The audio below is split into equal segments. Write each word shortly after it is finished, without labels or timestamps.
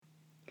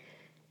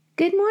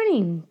Good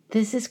morning.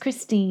 This is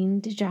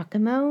Christine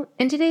DiGiacomo,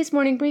 and today's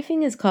morning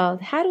briefing is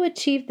called How to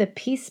Achieve the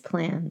Peace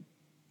Plan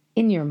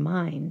in Your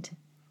Mind.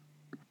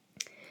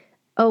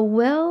 A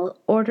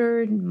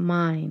well-ordered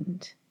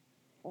mind,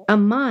 a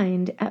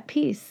mind at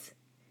peace.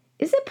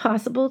 Is it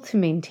possible to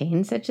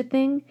maintain such a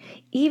thing,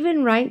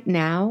 even right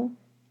now,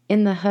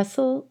 in the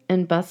hustle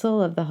and bustle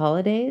of the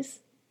holidays?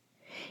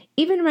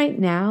 Even right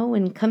now,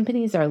 when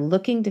companies are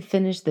looking to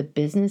finish the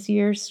business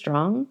year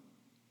strong?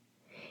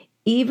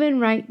 Even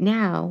right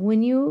now,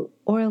 when you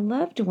or a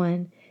loved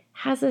one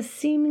has a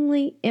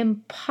seemingly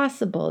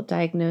impossible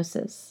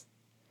diagnosis.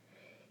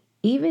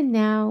 Even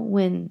now,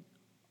 when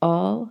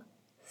all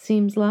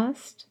seems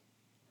lost.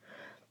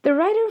 The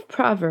writer of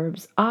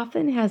Proverbs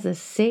often has a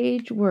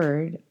sage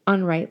word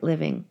on right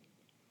living.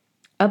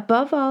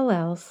 Above all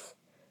else,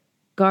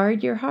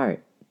 guard your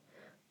heart,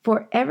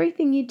 for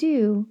everything you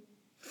do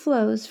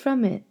flows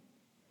from it.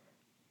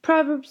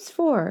 Proverbs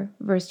 4,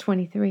 verse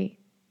 23.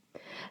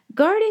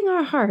 Guarding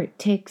our heart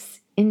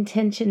takes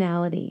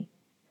intentionality.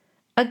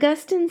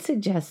 Augustine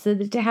suggested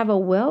that to have a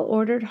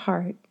well-ordered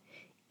heart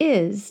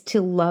is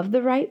to love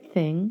the right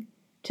thing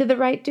to the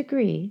right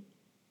degree,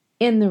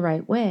 in the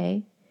right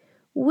way,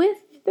 with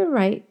the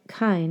right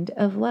kind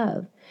of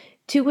love,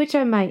 to which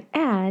I might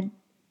add,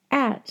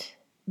 at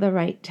the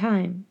right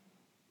time.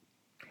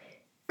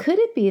 Could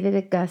it be that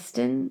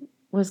Augustine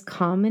was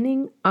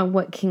commenting on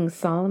what King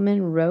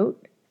Solomon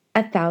wrote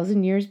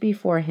 1,000 years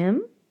before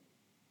him?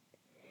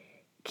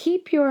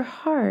 Keep your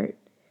heart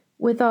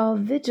with all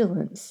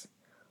vigilance,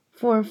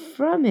 for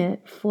from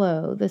it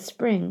flow the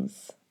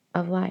springs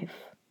of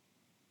life.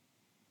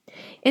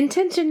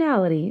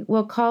 Intentionality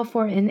will call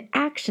for an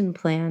action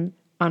plan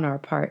on our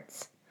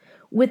parts,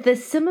 with the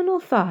seminal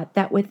thought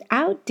that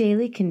without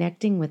daily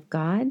connecting with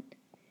God,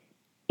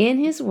 in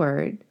His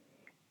Word,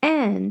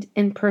 and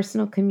in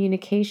personal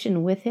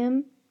communication with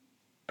Him,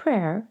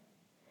 prayer,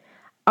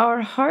 our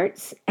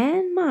hearts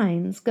and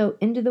minds go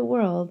into the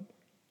world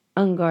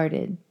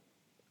unguarded.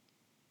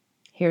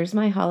 Here's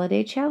my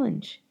holiday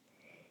challenge.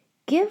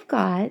 Give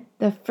God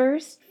the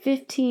first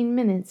 15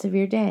 minutes of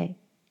your day.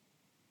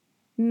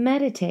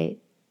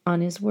 Meditate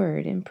on His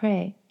Word and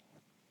pray.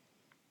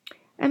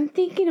 I'm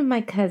thinking of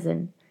my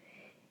cousin,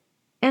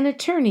 an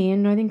attorney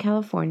in Northern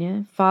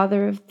California,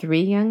 father of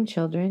 3 young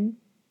children,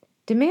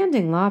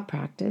 demanding law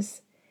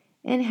practice,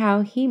 and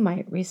how he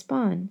might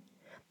respond.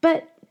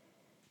 But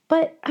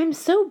I'm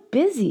so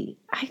busy,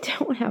 I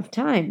don't have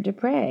time to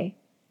pray.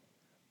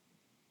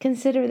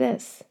 Consider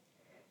this.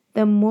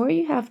 The more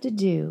you have to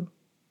do,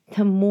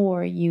 the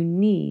more you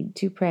need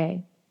to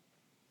pray.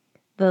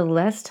 The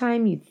less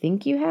time you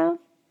think you have,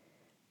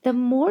 the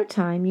more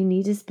time you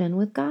need to spend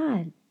with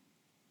God.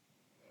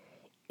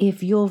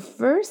 If you'll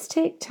first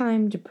take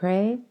time to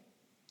pray,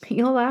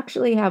 you'll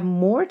actually have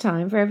more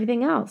time for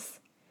everything else.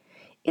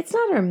 It's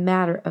not a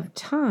matter of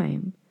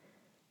time,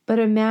 but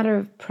a matter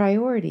of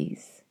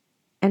priorities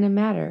and a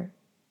matter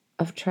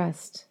of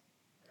trust.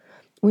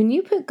 When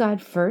you put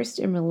God first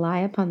and rely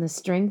upon the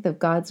strength of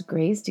God's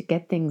grace to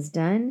get things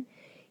done,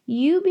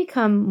 you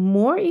become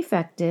more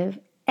effective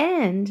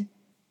and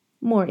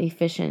more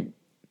efficient.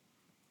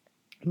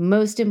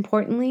 Most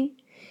importantly,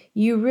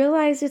 you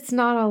realize it's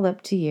not all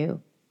up to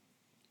you.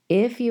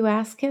 If you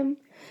ask Him,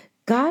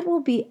 God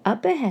will be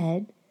up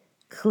ahead,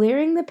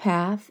 clearing the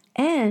path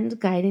and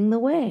guiding the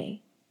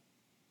way.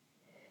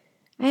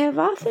 I have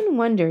often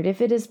wondered if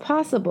it is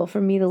possible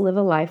for me to live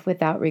a life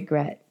without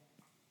regret.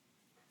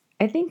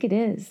 I think it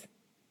is.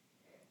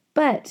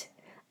 But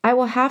I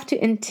will have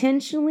to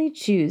intentionally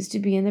choose to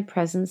be in the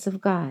presence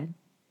of God,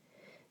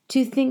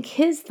 to think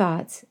His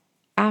thoughts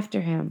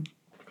after Him,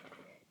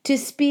 to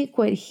speak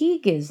what He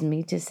gives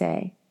me to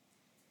say,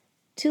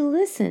 to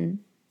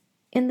listen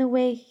in the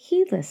way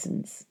He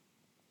listens,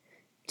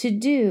 to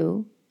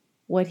do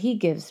what He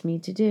gives me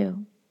to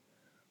do.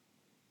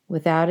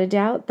 Without a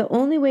doubt, the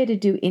only way to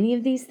do any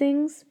of these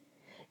things,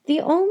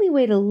 the only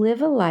way to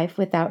live a life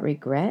without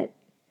regret,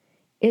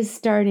 is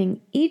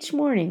starting each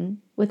morning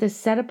with a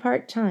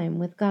set-apart time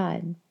with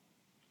God.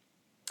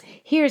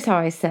 Here's how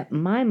I set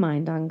my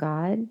mind on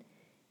God,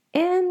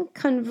 and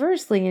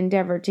conversely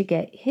endeavor to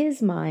get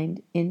His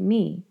mind in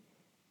me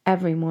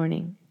every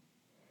morning.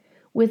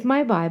 With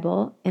my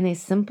Bible and a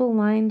simple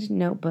lined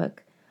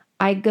notebook,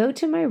 I go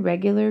to my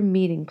regular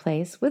meeting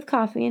place with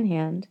coffee in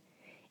hand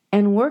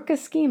and work a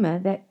schema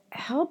that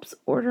helps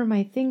order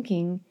my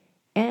thinking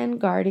and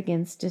guard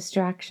against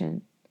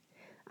distraction.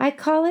 I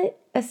call it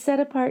a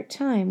set-apart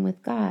time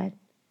with God.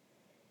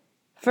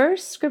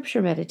 First,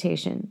 scripture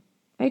meditation.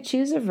 I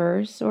choose a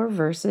verse or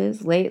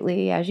verses.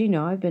 Lately, as you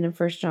know, I've been in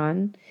 1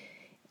 John,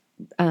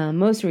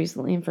 most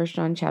recently in 1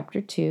 John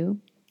chapter 2.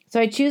 So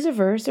I choose a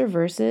verse or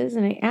verses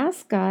and I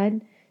ask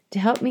God to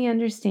help me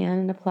understand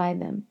and apply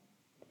them.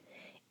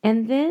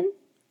 And then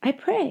I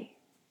pray.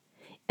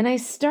 And I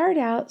start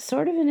out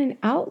sort of in an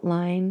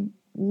outline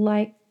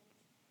like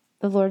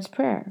the Lord's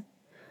Prayer,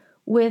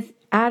 with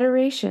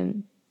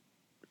adoration,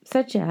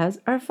 such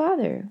as, Our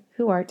Father,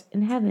 who art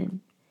in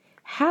heaven,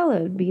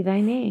 hallowed be thy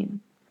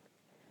name.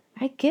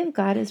 I give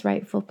God His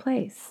rightful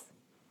place.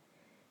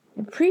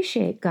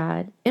 appreciate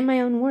God in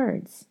my own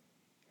words.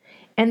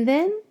 And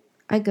then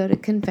I go to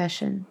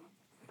confession.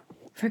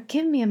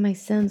 Forgive me of my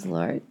sins,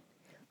 Lord.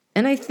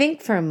 And I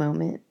think for a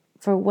moment,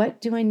 for what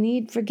do I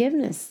need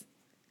forgiveness?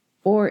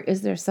 Or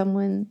is there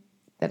someone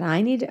that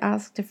I need to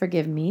ask to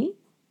forgive me?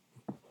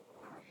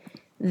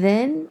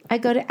 Then I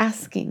go to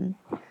asking.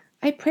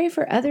 I pray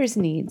for others'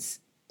 needs,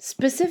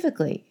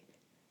 specifically,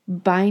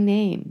 by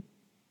name.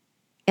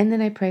 And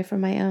then I pray for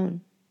my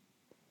own.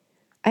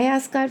 I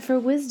ask God for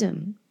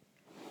wisdom.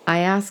 I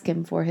ask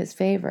Him for His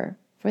favor,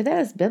 for that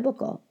is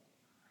biblical.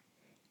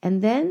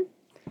 And then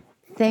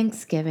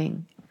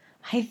thanksgiving.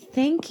 I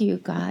thank you,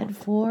 God,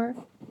 for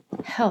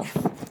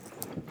health.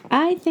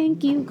 I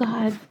thank you,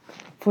 God,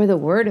 for the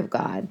Word of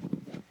God.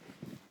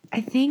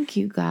 I thank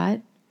you,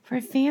 God,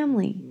 for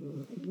family.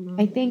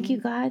 I thank you,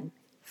 God,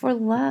 for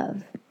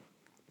love.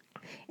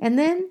 And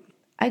then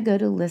I go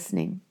to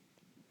listening.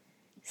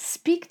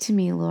 Speak to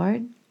me,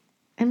 Lord.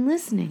 I'm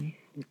listening.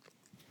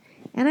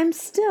 And I'm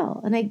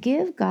still, and I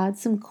give God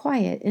some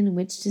quiet in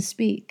which to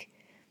speak.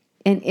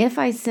 And if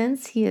I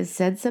sense He has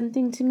said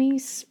something to me,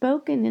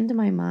 spoken into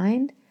my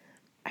mind,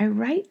 I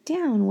write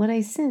down what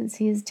I sense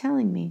He is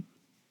telling me.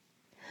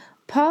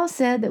 Paul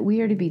said that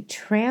we are to be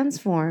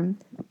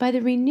transformed by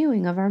the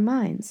renewing of our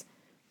minds.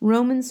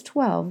 Romans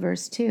 12,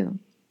 verse 2.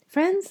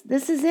 Friends,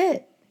 this is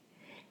it.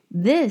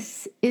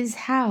 This is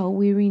how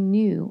we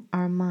renew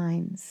our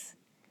minds,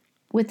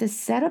 with a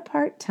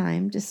set-apart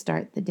time to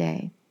start the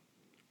day.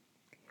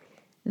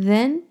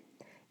 Then,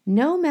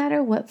 no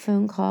matter what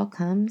phone call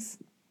comes,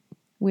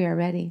 we are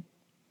ready.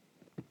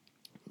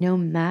 No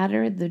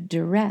matter the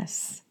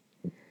duress,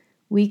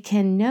 we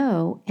can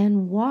know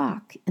and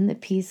walk in the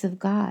peace of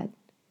God,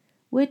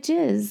 which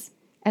is,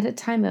 at a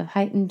time of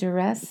heightened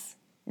duress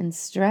and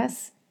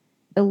stress,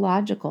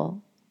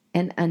 illogical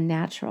and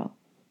unnatural.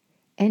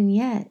 And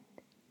yet,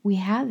 we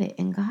have it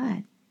in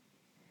God.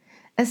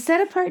 A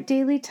set-apart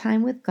daily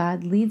time with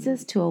God leads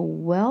us to a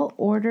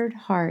well-ordered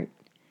heart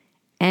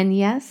and,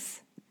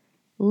 yes,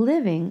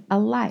 living a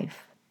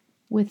life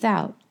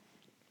without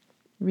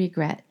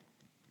regret.